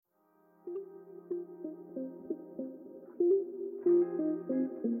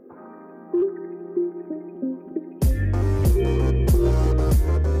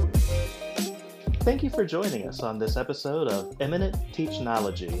Thank you for joining us on this episode of Eminent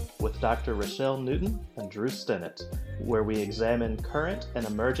Teachnology with Dr. Rochelle Newton and Drew Stennett, where we examine current and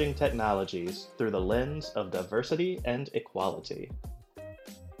emerging technologies through the lens of diversity and equality.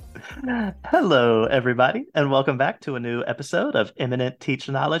 Hello, everybody, and welcome back to a new episode of Eminent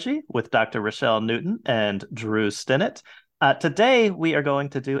Teachnology with Dr. Rochelle Newton and Drew Stennett. Today, we are going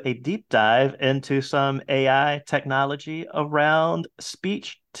to do a deep dive into some AI technology around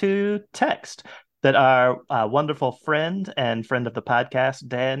speech to text that our wonderful friend and friend of the podcast,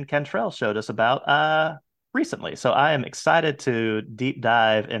 Dan Cantrell, showed us about recently. So I am excited to deep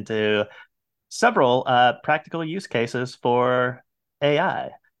dive into several practical use cases for AI.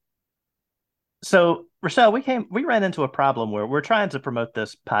 So, Rochelle, we ran into a problem where we're trying to promote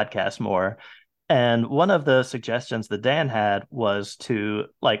this podcast more. And one of the suggestions that Dan had was to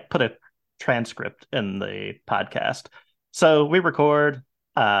put a transcript in the podcast. So we record,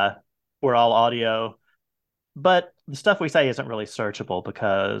 we're all audio, but the stuff we say isn't really searchable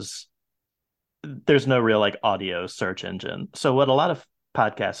because there's no real audio search engine. So what a lot of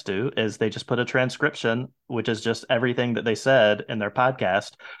podcasts do is they just put a transcription, which is just everything that they said in their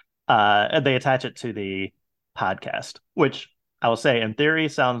podcast, and they attach it to the podcast, which I will say in theory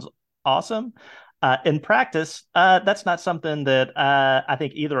sounds awesome. In practice, that's not something that I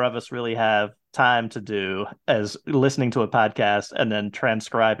think either of us really have time to do, as listening to a podcast and then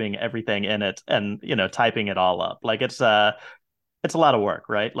transcribing everything in it and typing it all up. It's a lot of work,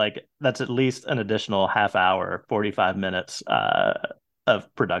 right? That's at least an additional half hour, 45 minutes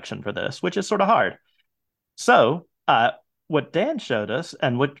of production for this, which is sort of hard. So what Dan showed us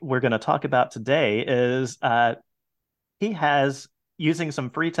and what we're going to talk about today is he has, using some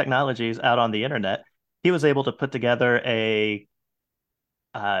free technologies out on the internet, he was able to put together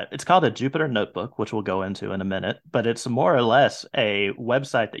it's called a Jupyter Notebook, which we'll go into in a minute, but it's more or less a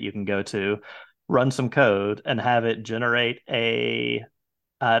website that you can go to, run some code, and have it generate a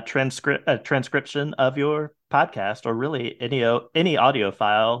transcription of your podcast, or really any audio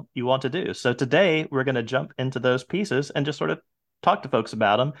file you want to do. So today we're going to jump into those pieces and just sort of talk to folks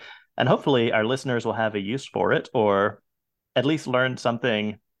about them, and hopefully our listeners will have a use for it, or at least learn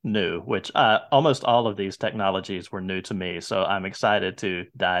something new, which almost all of these technologies were new to me. So I'm excited to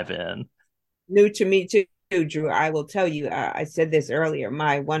dive in. New to me too, Drew. I will tell you, I said this earlier.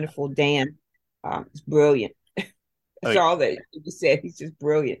 My wonderful Dan is brilliant. Oh, That's all that you said. He's just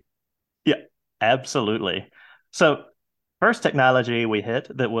brilliant. yeah, absolutely. So first technology we hit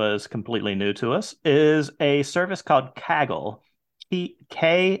that was completely new to us is a service called Kaggle,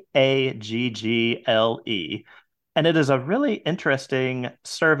 Kaggle. And it is a really interesting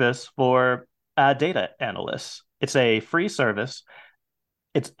service for data analysts. It's a free service.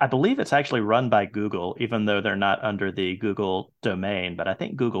 I believe it's actually run by Google, even though they're not under the Google domain, but I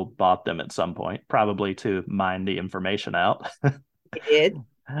think Google bought them at some point, probably to mine the information out. He did.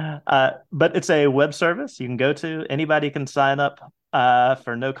 But it's a web service you can go to. Anybody can sign up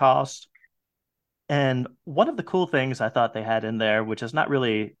for no cost. And one of the cool things I thought they had in there, which is not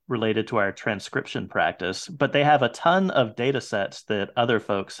really related to our transcription practice, but they have a ton of data sets that other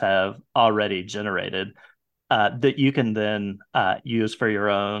folks have already generated that you can then use for your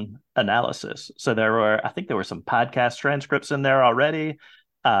own analysis. So I think there were some podcast transcripts in there already,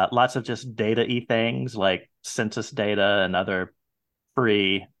 lots of just data-y things like census data and other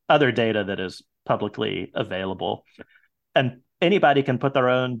data that is publicly available. And anybody can put their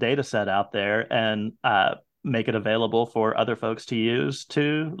own data set out there and make it available for other folks to use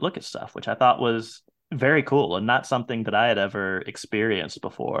to look at stuff, which I thought was very cool and not something that I had ever experienced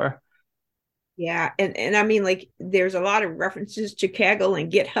before. Yeah, and I mean, there's a lot of references to Kaggle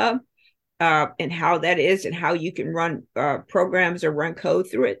and GitHub, and how that is, and how you can run programs or run code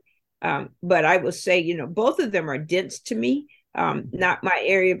through it. But I will say, both of them are dense to me. Not my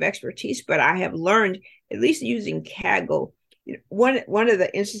area of expertise, but I have learned, at least using Kaggle. One of the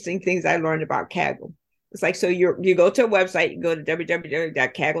interesting things I learned about Kaggle, it's so you go to a website, you go to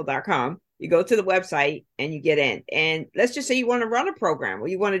www.kaggle.com, you go to the website and you get in, and let's just say you want to run a program or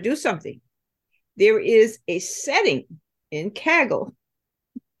you want to do something. There is a setting in Kaggle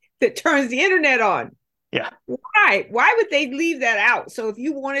that turns the internet on. Yeah. Why would they leave that out? So if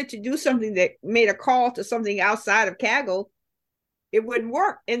you wanted to do something that made a call to something outside of Kaggle, it wouldn't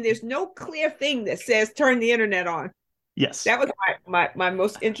work. And there's no clear thing that says turn the internet on. Yes. That was my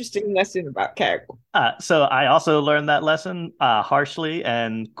most interesting lesson about Kaggle. So I also learned that lesson harshly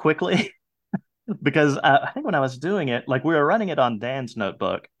and quickly. Because I think when I was doing it, we were running it on Dan's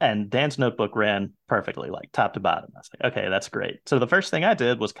notebook, and Dan's notebook ran perfectly, top to bottom. I was like, okay, that's great. So the first thing I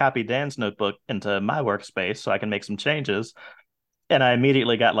did was copy Dan's notebook into my workspace so I can make some changes. And I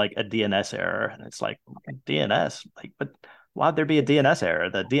immediately got like a DNS error, and it's like DNS, like, but why'd there be a DNS error?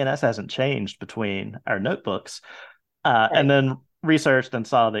 The DNS hasn't changed between our notebooks. And Right. then researched and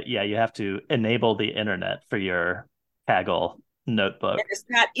saw that, yeah, you have to enable the internet for your Kaggle And notebook. it's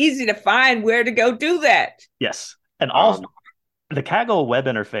not easy to find where to go do that. Yes. And also Um, the Kaggle web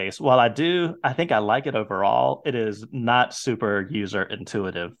interface, while I think I like it overall, it is not super user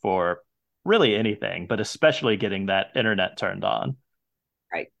intuitive for really anything, but especially getting that internet turned on.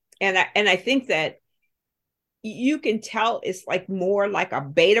 right. And I think that you can tell it's like more like a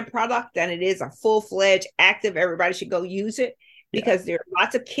beta product than it is a full-fledged active everybody should go use it, Yeah. because there are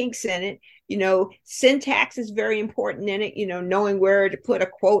lots of kinks in it. Syntax is very important in it, knowing where to put a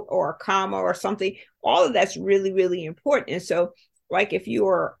quote or a comma or something. All of that's really, really important. And so, like, if you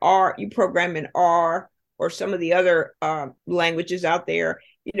are you program in R or some of the other languages out there,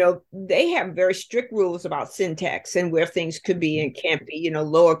 they have very strict rules about syntax and where things could be and can't be,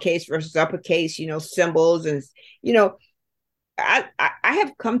 lowercase versus uppercase, symbols. And, you know, I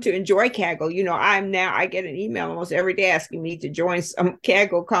have come to enjoy Kaggle. I get an email almost every day asking me to join some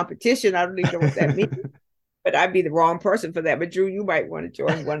Kaggle competition. I don't even know what that means, but I'd be the wrong person for that. But Drew, you might want to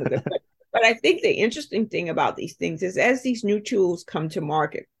join one of them. But I think the interesting thing about these things is as these new tools come to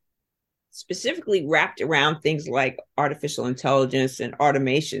market, specifically wrapped around things like artificial intelligence and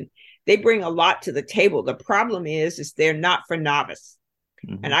automation, they bring a lot to the table. The problem is they're not for novice.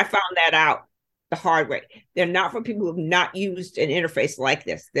 And Mhm. I found that out the hard way. They're not for people who have not used an interface like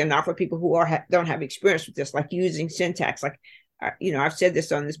this. They're not for people who don't have experience with this, like using syntax. Like, I've said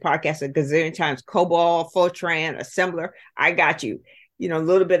this on this podcast a gazillion times: COBOL, Fortran, assembler. I got you. A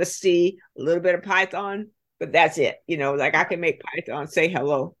little bit of C, a little bit of Python, but that's it. Like I can make Python say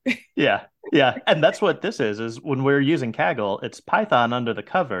hello. Yeah. Yeah. And that's what this is when we're using Kaggle, it's Python under the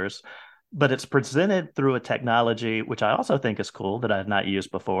covers, but it's presented through a technology, which I also think is cool that I've not used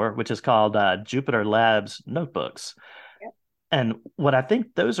before, which is called Jupyter Labs notebooks. And what I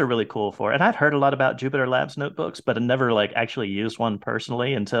think those are really cool for, and I'd heard a lot about Jupyter Labs notebooks, but I never like actually used one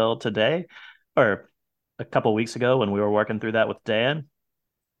personally until today or a couple weeks ago when we were working through that with Dan.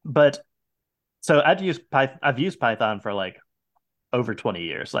 But so I've used Python for like over 20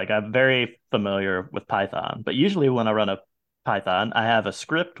 years. Like I'm very familiar with Python, but usually when I run a Python, I have a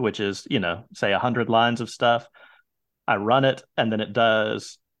script, which is, say 100 lines of stuff. I run it and then it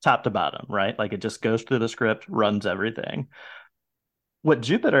does top to bottom, right? Like it just goes through the script, runs everything. What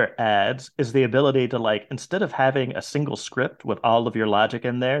Jupyter adds is the ability to like, instead of having a single script with all of your logic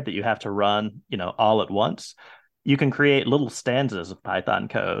in there that you have to run, all at once, you can create little stanzas of Python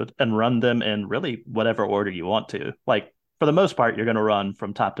code and run them in really whatever order you want to. Like for the most part, you're going to run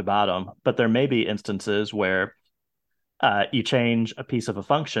from top to bottom, but there may be instances where you change a piece of a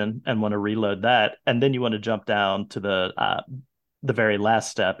function and want to reload that, and then you want to jump down to the very last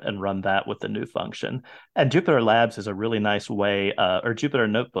step and run that with the new function. And Jupyter Labs is a really nice way, or Jupyter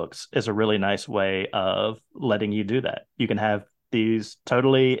Notebooks is a really nice way of letting you do that. You can have these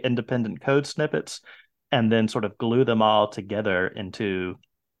totally independent code snippets and then sort of glue them all together into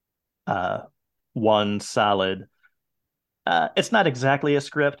uh, one solid. It's not exactly a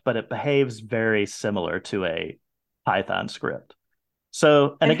script, but it behaves very similar to a Python script.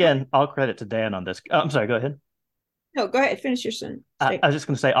 So, and And how, again, all credit to Dan on this. Oh, I'm sorry, go ahead. no, go ahead, finish your I statement. was just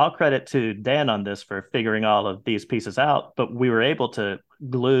going to say all credit to Dan on this for figuring all of these pieces out, but we were able to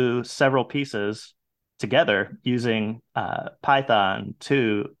glue several pieces together using Python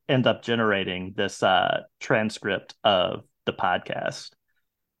to end up generating this transcript of the podcast.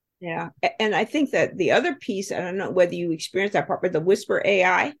 Yeah. And I think that the other piece, I don't know whether you experienced that part, but the Whisper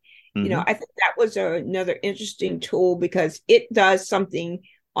AI, Hmm. I think that was another interesting tool because it does something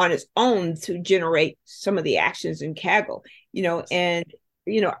on its own to generate some of the actions in Kaggle, and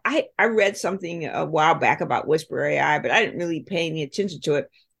I read something a while back about Whisper AI, but I didn't really pay any attention to it.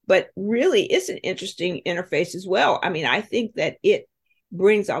 But really, it's an interesting interface as well. I mean, I think that it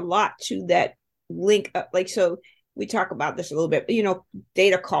brings a lot to that link up. Like, so we talk about this a little bit, but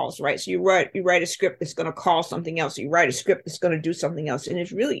data calls, right? So you write a script that's going to call something else. You write a script that's going to do something else. And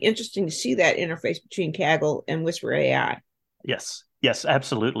it's really interesting to see that interface between Kaggle and Whisper AI. Yes, yes,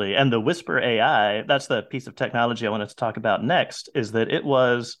 absolutely. And the Whisper AI, that's the piece of technology I wanted to talk about next, is that it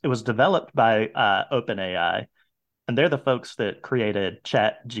was developed by OpenAI, and they're the folks that created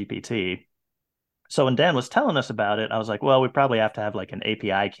Chat GPT. So when Dan was telling us about it, I was like, well, we probably have to have like an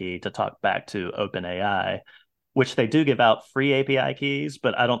API key to talk back to OpenAI, which they do give out free API keys,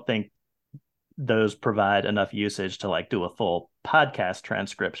 but I don't think those provide enough usage to like do a full podcast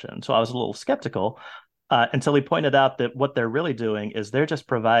transcription. So I was a little skeptical until he pointed out that what they're really doing is they're just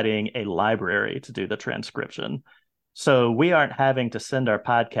providing a library to do the transcription. So we aren't having to send our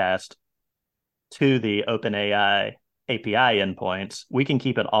podcast to the OpenAI API endpoints. We can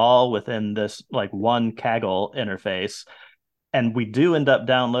keep it all within this like one Kaggle interface. And we do end up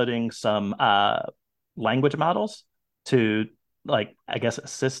downloading some language models to like, I guess,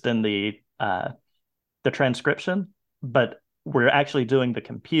 assist in the transcription, but we're actually doing the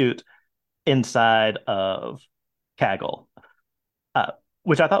compute inside of Kaggle, uh,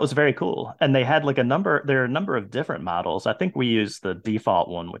 which I thought was very cool. And they had like there are a number of different models. I think we use the default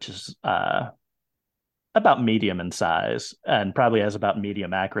one, which is about medium in size and probably has about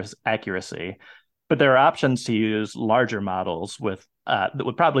medium accuracy. But there are options to use larger models with that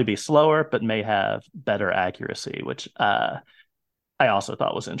would probably be slower, but may have better accuracy, which I also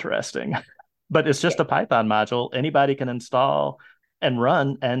thought was interesting. But it's Yeah. just a Python module anybody can install and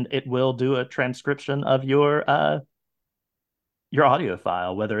run, and it will do a transcription of your audio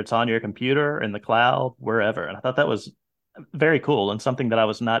file, whether it's on your computer, in the cloud, wherever. And I thought that was very cool and something that I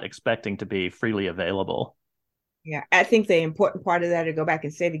was not expecting to be freely available. Yeah, I think the important part of that, to go back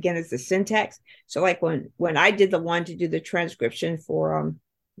and say it again, is the syntax. So like when I did the one to do the transcription for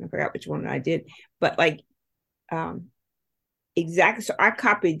I forgot which one I did, but like um exactly, so I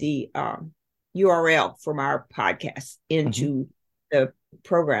copied the URL from our podcast Mhm. into the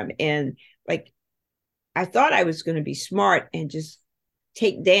program, and like I thought I was going to be smart and just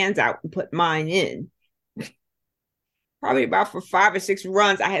take Dan's out and put mine in. Probably about for 5 or 6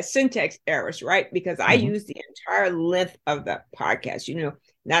 runs, I had syntax errors, right? Because I Mhm. used the entire length of the podcast,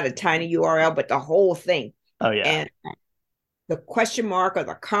 not a tiny URL, but the whole thing. Oh yeah. And the question mark or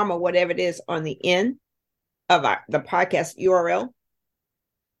the comma, whatever it is on the end of the podcast URL,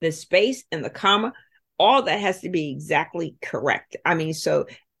 the space and the comma, all that has to be exactly correct. I mean, so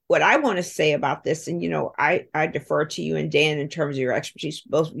what I want to say about this, and I defer to you and Dan in terms of your expertise.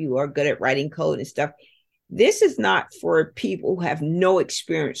 Both of you are good at writing code and stuff. This is not for people who have no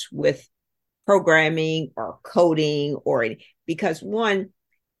experience with programming or coding because one,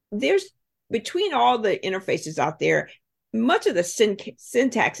 there's between all the interfaces out there, much of the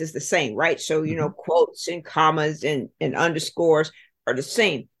syntax is the same, right? So, Mhm. quotes and commas and underscores are the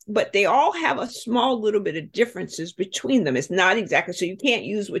same, but they all have a small little bit of differences between them. It's not exactly, so you can't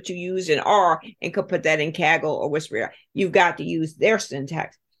use what you use in R and could put that in Kaggle or Whisper. You've got to use their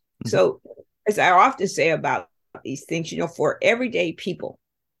syntax. Mhm. So, as I often say about these things, for everyday people,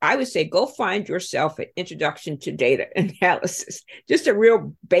 I would say go find yourself an introduction to data analysis, just a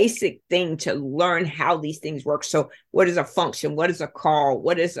real basic thing to learn how these things work. So, what is a function? What is a call?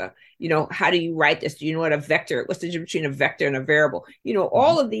 What is how do you write this? Do you know what a vector? What's the difference between a vector and a variable? Mhm.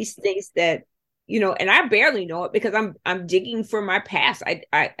 All of these things that and I barely know it because I'm digging for my past.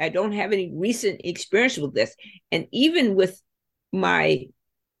 I don't have any recent experience with this, and even with my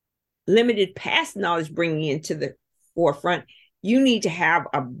limited past knowledge bringing into the forefront, you need to have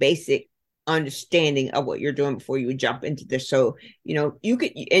a basic understanding of what you're doing before you jump into this. So, you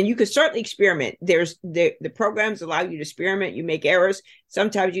could certainly experiment. There's the programs allow you to experiment. You make errors.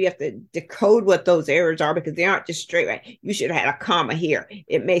 Sometimes you have to decode what those errors are because they aren't just straight right. You should have had a comma here.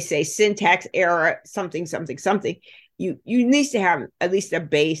 It may say syntax error, something, something, something. You need to have at least a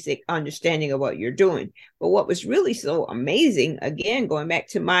basic understanding of what you're doing. But what was really so amazing, again, going back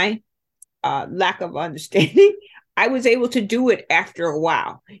to my lack of understanding, I was able to do it after a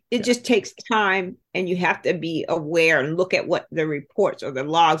while. It Yeah. just takes time, and you have to be aware and look at what the reports or the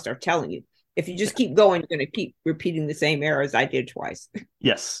logs are telling you. If you just keep going, you're going to keep repeating the same errors I did twice.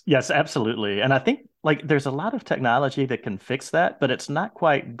 Yes, yes, absolutely. And I think like there's a lot of technology that can fix that, but it's not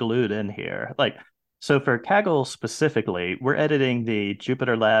quite glued in here. Like, so for Kaggle specifically, we're editing the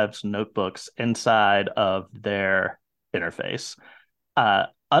Jupyter Labs notebooks inside of their interface.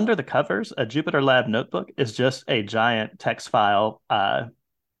 Under the covers, a Jupyter Lab notebook is just a giant text file.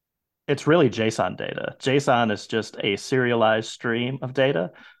 It's really JSON data. JSON is just a serialized stream of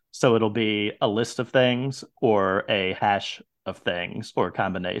data. So it'll be a list of things or a hash of things or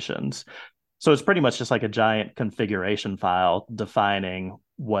combinations. So it's pretty much just like a giant configuration file defining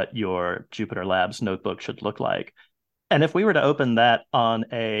what your Jupyter Labs notebook should look like. And if we were to open that on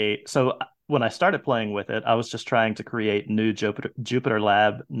so when I started playing with it, I was just trying to create new Jupyter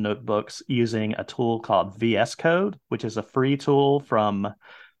Lab notebooks using a tool called VS Code, which is a free tool from,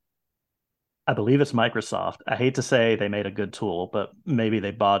 I believe it's Microsoft. I hate to say they made a good tool, but maybe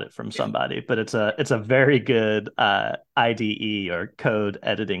they bought it from somebody. But it's a very good IDE or code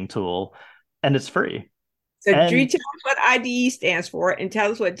editing tool, and it's free. So, Dree, And tell us what IDE stands for and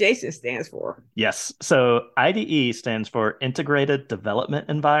tell us what JSON stands for. yes. So IDE stands for Integrated Development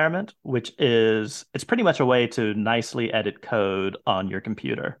Environment, it's pretty much a way to nicely edit code on your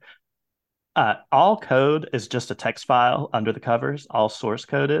computer. All code is just a text file under the covers. All source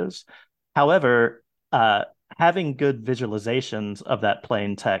code is. However, having good visualizations of that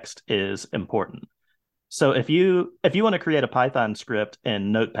plain text is important. So if you want to create a Python script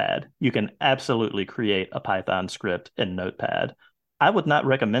in Notepad, you can absolutely create a Python script in Notepad. I would not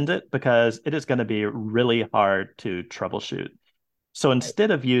recommend it because it is going to be really hard to troubleshoot. So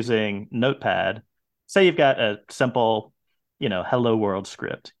instead of using Notepad, say you've got a simple, hello world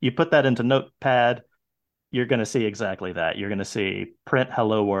script. You put that into Notepad, you're going to see exactly that. You're going to see print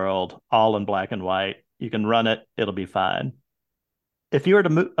hello world all in black and white. You can run it, it'll be fine. If you were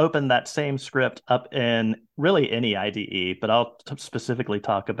to open that same script up in really any IDE, but I'll specifically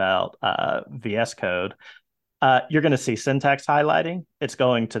talk about VS Code, you're going to see syntax highlighting. It's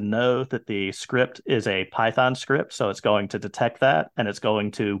going to know that the script is a Python script, so it's going to detect that, and it's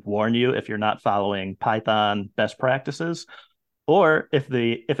going to warn you if you're not following Python best practices, or if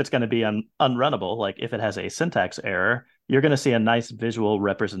it's going to be unrunnable, like if it has a syntax error, you're going to see a nice visual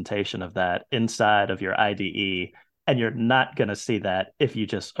representation of that inside of your IDE. And you're not going to see that if you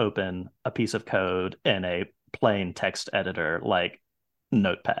just open a piece of code in a plain text editor like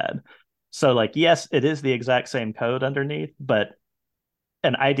Notepad. So, like, yes, it is the exact same code underneath, but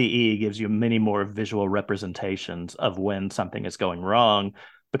an IDE gives you many more visual representations of when something is going wrong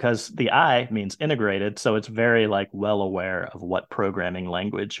because the I means integrated. So it's very like well aware of what programming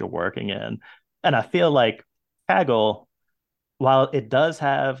language you're working in. And I feel like Kaggle, while it does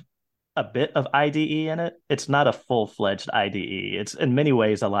have a bit of IDE in it, it's not a full-fledged IDE. It's in many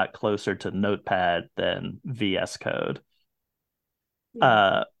ways a lot closer to Notepad than VS Code.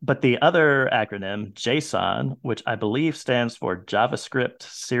 But the other acronym, JSON, which I believe stands for JavaScript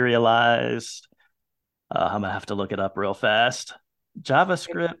Serialized, I'm gonna have to look it up real fast.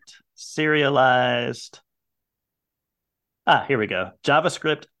 JavaScript Serialized. Here we go.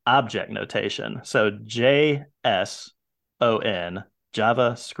 JavaScript Object Notation. So JSON,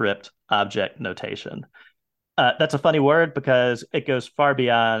 JavaScript Object Notation. That's a funny word because it goes far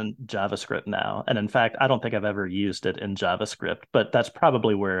beyond JavaScript now. And in fact, I don't think I've ever used it in JavaScript, but that's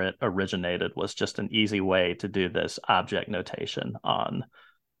probably where it originated, was just an easy way to do this object notation on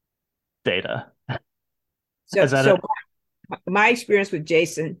data. So my experience with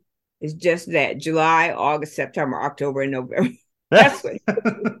JSON is just that: July, August, September, October, and November. That's what.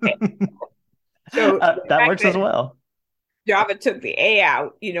 So that works as well. Java took the A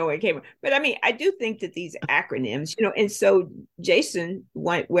out, and came. But I mean, I do think that these acronyms, and so JSON,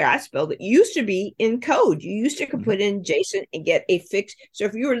 where I spelled it, used to be in code. You used to put in JSON and get a fix. So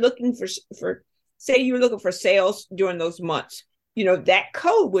if you were looking for, say, you were looking for sales during those months, that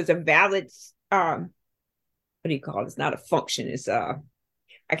code was a valid. What do you call it? It's not a function. It's I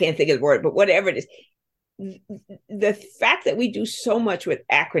can't think of the word, but whatever it is. The fact that we do so much with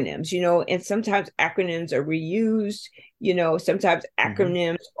acronyms, and sometimes acronyms are reused, sometimes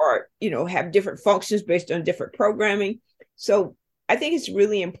acronyms are, have different functions based on different programming. So I think it's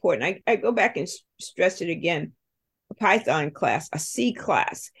really important. I go back and stress it again. A Python class, a C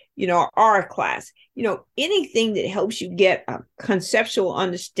class, R class, anything that helps you get a conceptual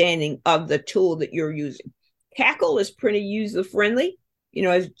understanding of the tool that you're using. Kaggle is pretty user friendly.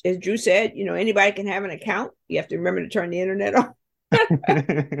 As Drew said, anybody can have an account. You have to remember to turn the internet on.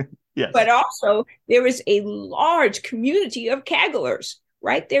 Yes. But also, there is a large community of Kagglers,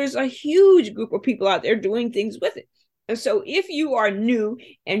 right? There's a huge group of people out there doing things with it. And so if you are new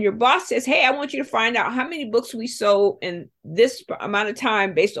and your boss says, hey, I want you to find out how many books we sold in this amount of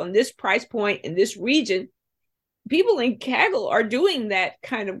time based on this price point in this region, people in Kaggle are doing that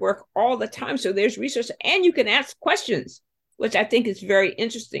kind of work all the time. So there's research, and you can ask questions, which I think is very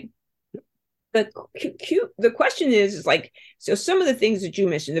interesting. The question is like, so some of the things that you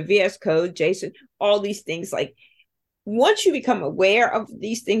mentioned, the VS Code, JSON, all these things, like once you become aware of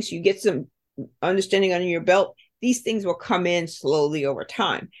these things, you get some understanding under your belt, these things will come in slowly over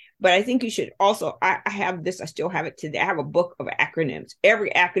time. But I think you should also, I have this, I still have it today. I have a book of acronyms.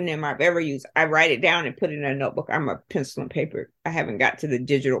 Every acronym I've ever used, I write it down and put it in a notebook. I'm a pencil and paper. I haven't got to the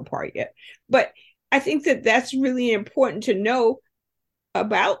digital part yet. But I think that that's really important to know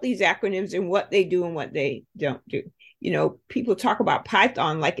about these acronyms and what they do and what they don't do. People talk about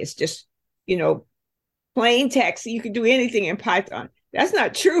Python like it's just, plain text. You can do anything in Python. That's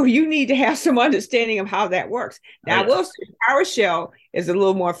not true. You need to have some understanding of how that works. Now, I will say PowerShell is a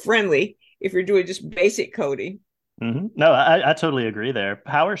little more friendly if you're doing just basic coding. No, I totally agree there.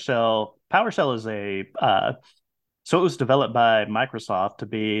 PowerShell is so it was developed by Microsoft to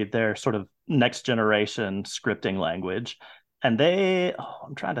be their sort of next generation scripting language. And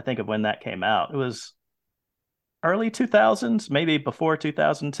I'm trying to think of when that came out. It was early 2000s, maybe before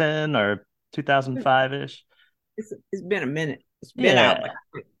 2010, or 2005-ish. It's been a minute. It's been out, Yeah.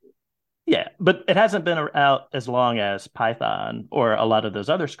 but Yeah, but it hasn't been out as long as Python or a lot of those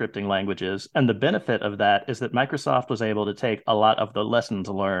other scripting languages. And the benefit of that is that Microsoft was able to take a lot of the lessons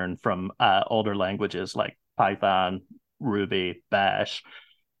learned from older languages like Python, Ruby, Bash,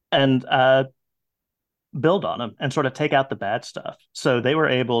 and build on them and sort of take out the bad stuff. So they were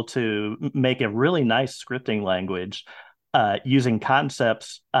able to make a really nice scripting language using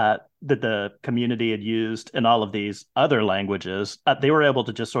concepts that the community had used in all of these other languages. They were able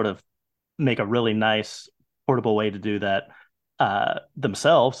to just sort of make a really nice portable way to do that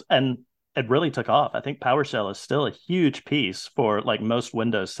themselves, and it really took off. I think PowerShell is still a huge piece for like most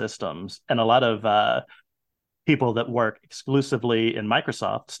Windows systems, and a lot of people that work exclusively in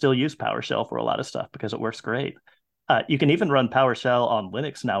Microsoft still use PowerShell for a lot of stuff because it works great. You can even run PowerShell on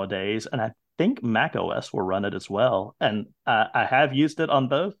Linux nowadays, and I think Mac OS will run it as well. And I have used it on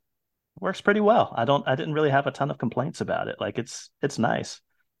both. It works pretty well. I didn't really have a ton of complaints about it. Like it's nice.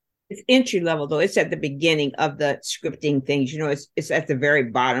 it's entry level though. It's at the beginning of the scripting things. It's at the very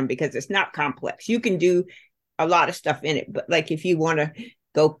bottom because it's not complex. You can do a lot of stuff in it, but like if you want to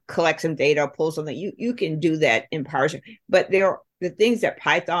go collect some data or pull something, you can do that in PowerShell. But there are the things that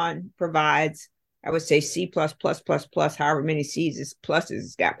Python provides. I would say C plus plus plus plus, however many C's is pluses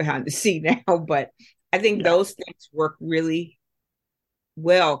it's got behind the C now. But I think Yeah. those things work really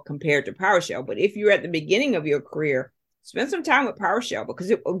well compared to PowerShell. But if you're at the beginning of your career, spend some time with PowerShell because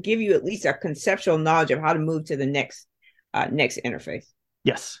it will give you at least a conceptual knowledge of how to move to the next interface.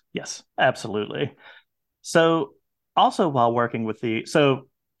 Yes, yes, absolutely. So also while working with so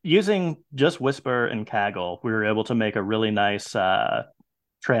using just Whisper and Kaggle, we were able to make a really nice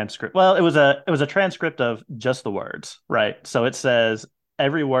transcript. Well, it was a transcript of just the words, right? So it says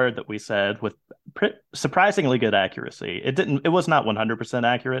every word that we said with surprisingly good accuracy. It was not 100%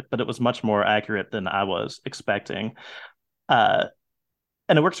 accurate, but it was much more accurate than I was expecting. Uh,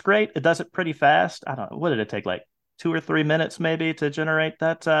 and it works great. It does it pretty fast. I don't know, what did it take, like 2 or 3 minutes maybe to generate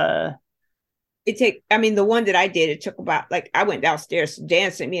that? I mean, the one that I did, it took about, like, I went downstairs.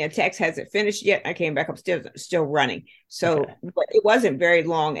 Dan sent me a text, has it finished yet? I came back upstairs, still running. So, Okay. but it wasn't very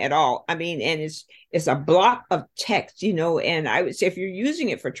long at all. I mean, and it's a block of text, and I would say if you're using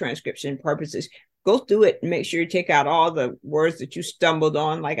it for transcription purposes, go through it and make sure you take out all the words that you stumbled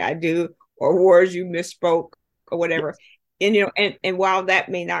on, like I do, or words you misspoke or whatever. And and while that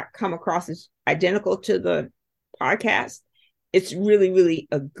may not come across as identical to the podcast, it's really, really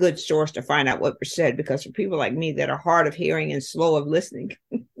a good source to find out what was said, because for people like me that are hard of hearing and slow of listening,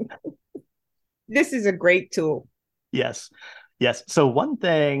 this is a great tool. Yes. Yes. So one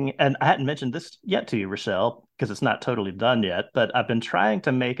thing, and I hadn't mentioned this yet to you, Rochelle, because it's not totally done yet, but I've been trying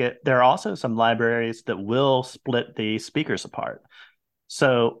to make it. There are also some libraries that will split the speakers apart.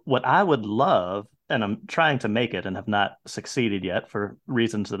 So what I would love, and I'm trying to make it and have not succeeded yet for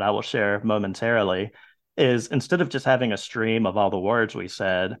reasons that I will share momentarily, is instead of just having a stream of all the words we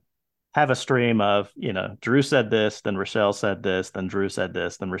said, have a stream of, Drew said this, then Rochelle said this, then Drew said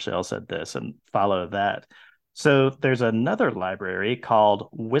this, then Rochelle said this, and follow that. So there's another library called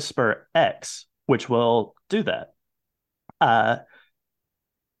Whisper X, which will do that. Uh,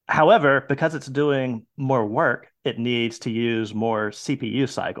 However, because it's doing more work, it needs to use more CPU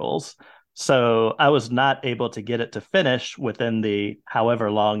cycles. So I was not able to get it to finish within the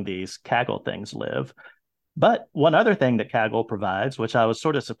however long these Kaggle things live. But one other thing that Kaggle provides, which I was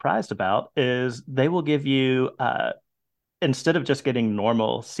sort of surprised about, is they will give you, instead of just getting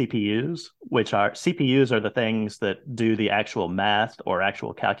normal CPUs are the things that do the actual math or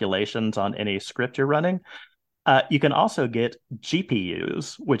actual calculations on any script you're running. You can also get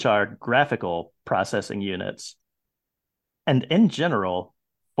GPUs, which are graphical processing units. And in general,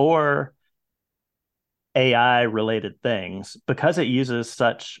 for AI related things, because it uses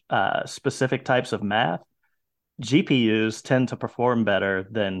such specific types of math, GPUs tend to perform better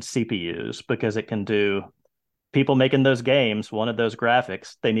than CPUs because it can do people making those games, one of those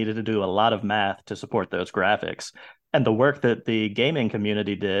graphics, they needed to do a lot of math to support those graphics. And the work that the gaming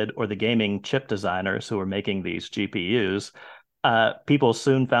community did, or the gaming chip designers who were making these GPUs, people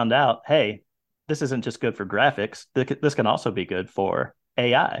soon found out, hey, this isn't just good for graphics. This can also be good for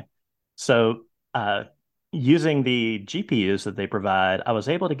AI. So using the GPUs that they provide, I was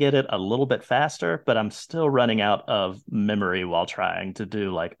able to get it a little bit faster, but I'm still running out of memory while trying to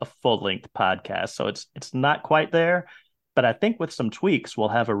do like a full-length podcast. So it's not quite there, but I think with some tweaks, we'll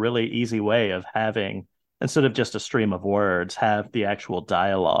have a really easy way of having, instead of just a stream of words, have the actual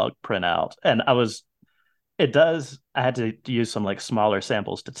dialogue print out. And I had to use some like smaller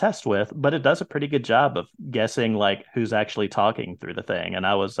samples to test with, but it does a pretty good job of guessing like who's actually talking through the thing. And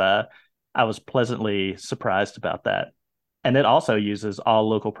I was pleasantly surprised about that. And it also uses all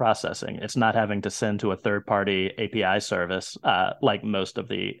local processing. It's not having to send to a third-party API service like most of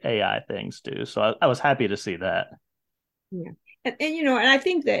the AI things do. So I was happy to see that. Yeah. And and I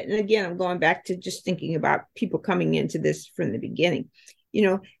think that, and again, I'm going back to just thinking about people coming into this from the beginning. You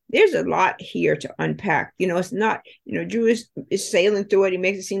know, there's a lot here to unpack. It's not, Drew is sailing through it. He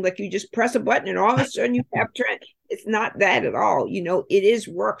makes it seem like you just press a button and all of a sudden you have trend. It's not that at all. It is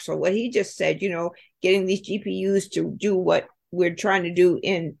work. So what he just said, getting these GPUs to do what we're trying to do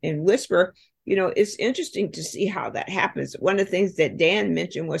in Whisper, it's interesting to see how that happens. One of the things that Dan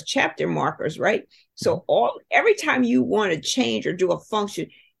mentioned was chapter markers, right? So every time you want to change or do a function,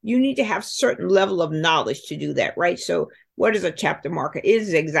 you need to have certain level of knowledge to do that, right? So what is a chapter marker? It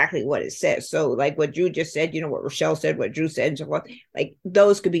is exactly what it says. So like what Drew just said, what Rochelle said, what Drew said, and so forth, like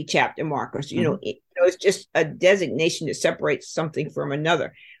those could be chapter markers. It's just a designation that separates something from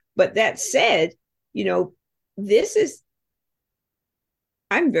another. But that said, this is,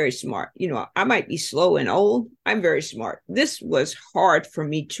 I'm very smart. I might be slow and old. I'm very smart. This was hard for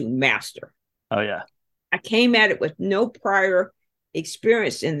me to master. Oh, yeah. I came at it with no prior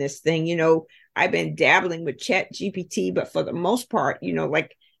experience in this thing. I've been dabbling with Chat GPT, but for the most part,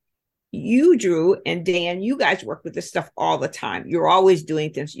 like you, Drew, and Dan, you guys work with this stuff all the time. You're always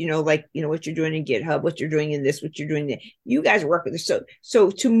doing things, like, what you're doing in GitHub, what you're doing in this, what you're doing there. You guys work with this. So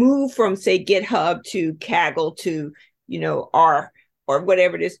to move from, say, GitHub to Kaggle to, R or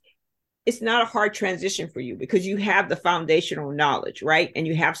whatever it is, it's not a hard transition for you because you have the foundational knowledge, right? And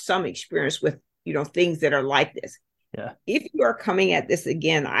you have some experience with, things that are like this. Yeah. If you are coming at this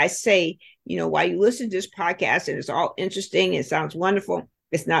again, I say, while you listen to this podcast and it's all interesting, it sounds wonderful,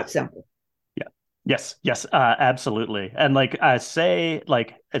 it's not simple. Yeah. Yes, absolutely. And like I say,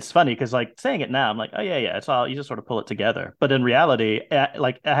 like it's funny because like saying it now, I'm like, oh yeah, it's all, you just sort of pull it together. But in reality,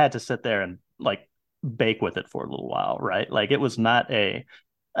 like I had to sit there and like bake with it for a little while, right? Like it was not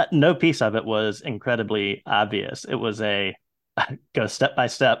no piece of it was incredibly obvious. It was go step by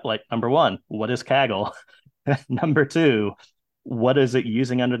step. Like number one, what is Kaggle? Number two, what is it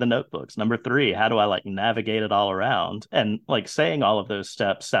using under the notebooks? Number three, how do I like navigate it all around? And like saying all of those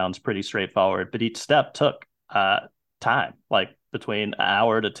steps sounds pretty straightforward, but each step took time, like between an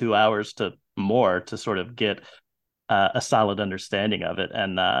hour to 2 hours to more to sort of get a solid understanding of it.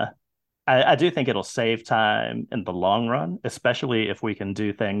 And I do think it'll save time in the long run, especially if we can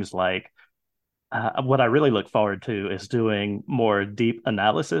do things like what I really look forward to is doing more deep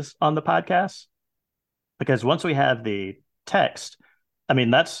analysis on the podcast. Because once we have the text, I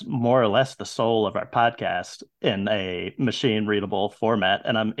mean, that's more or less the soul of our podcast in a machine readable format.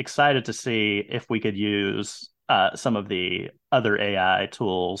 And I'm excited to see if we could use some of the other AI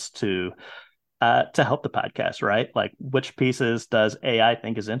tools to help the podcast, right? Like which pieces does AI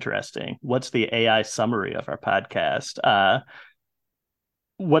think is interesting? What's the AI summary of our podcast?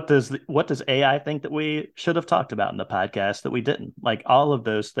 What does AI think that we should have talked about in the podcast that we didn't? Like all of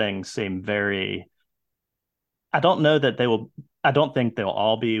those things seem very, I don't know that I don't think they'll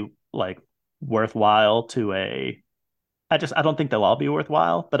all be like worthwhile I don't think they'll all be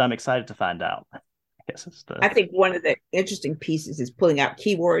worthwhile, but I'm excited to find out. I think one of the interesting pieces is pulling out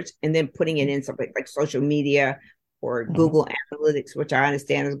keywords and then putting it in something like social media or Google Analytics, which I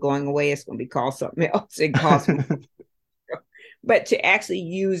understand is going away. It's going to be called something else. It costs but to actually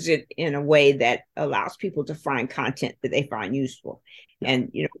use it in a way that allows people to find content that they find useful.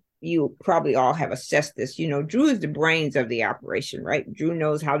 And, you probably all have assessed this. Drew is the brains of the operation, right? Drew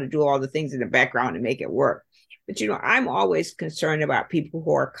knows how to do all the things in the background and make it work. But, I'm always concerned about people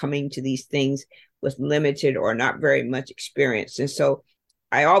who are coming to these things with limited or not very much experience. And so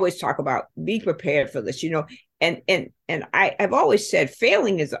I always talk about be prepared for this, and I've always said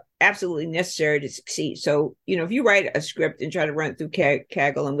failing is absolutely necessary to succeed. So, if you write a script and try to run it through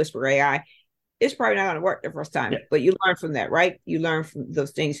Kaggle and Whisper AI, it's probably not going to work the first time, but you learn from that, right? You learn from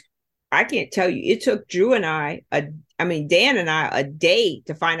those things. I can't tell you, it took Drew and Dan and I a day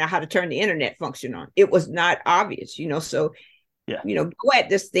to find out how to turn the internet function on. It was not obvious, so, go at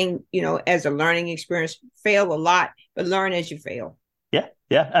this thing, as a learning experience, fail a lot, but learn as you fail.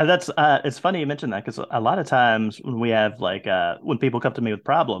 Yeah. That's it's funny you mentioned that because a lot of times when we have like when people come to me with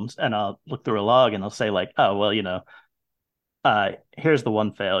problems and I'll look through a log and they'll say like, oh, well, here's the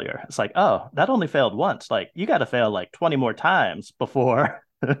one failure. It's like, oh, that only failed once. Like you got to fail like 20 more times before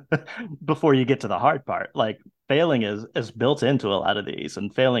before you get to the hard part. Like failing is built into a lot of these,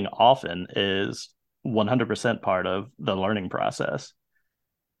 and failing often is 100% part of the learning process.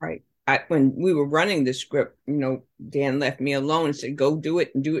 Right. When we were running the script, Dan left me alone and said, go do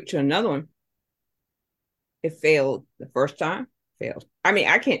it and do it to another one. It failed the first time, failed. I mean,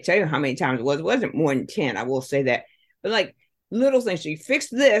 I can't tell you how many times it was. It wasn't more than 10, I will say that. But like little things, so you fix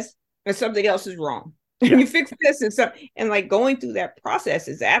this and something else is wrong. Yeah. You fix this and like going through that process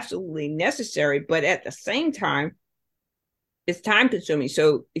is absolutely necessary. But at the same time, it's time consuming.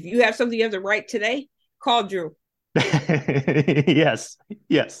 So if you have something you have to write today, call Drew. Yes,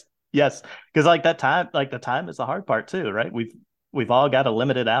 yes, yes. Because the time is the hard part too, right? We've all got a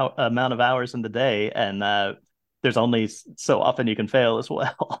limited amount of hours in the day, and there's only so often you can fail as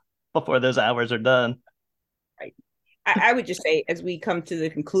well before those hours are done. Right. I would just say, as we come to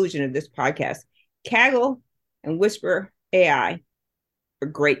the conclusion of this podcast, Kaggle and Whisper AI are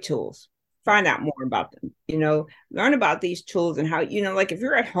great tools. Find out more about them. Learn about these tools and how, like if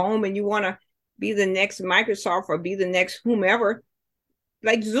you're at home and you want to be the next Microsoft or be the next whomever,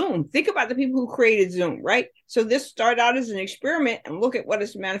 like Zoom. Think about the people who created Zoom, right? So this started out as an experiment and look at what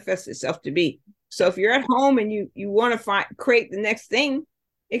it's manifested itself to be. So if you're at home and you want to create the next thing,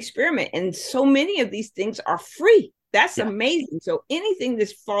 experiment. And so many of these things are free. That's amazing. So anything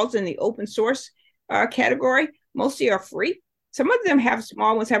that falls in the open source category, mostly are free. Some of them have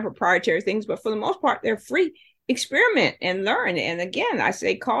small ones have proprietary things, but for the most part, they're free. Experiment and learn. And again, I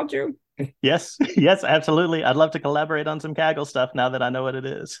say call Drew. Yes, yes, absolutely. I'd love to collaborate on some Kaggle stuff now that I know what it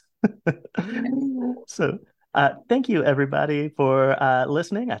is. So thank you, everybody, for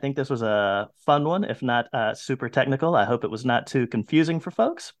listening. I think this was a fun one, if not super technical. I hope it was not too confusing for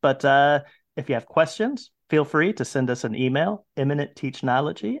folks. But if you have questions, feel free to send us an email,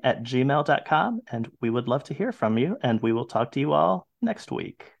 imminentteachnology@gmail.com, and we would love to hear from you. And we will talk to you all next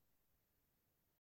week.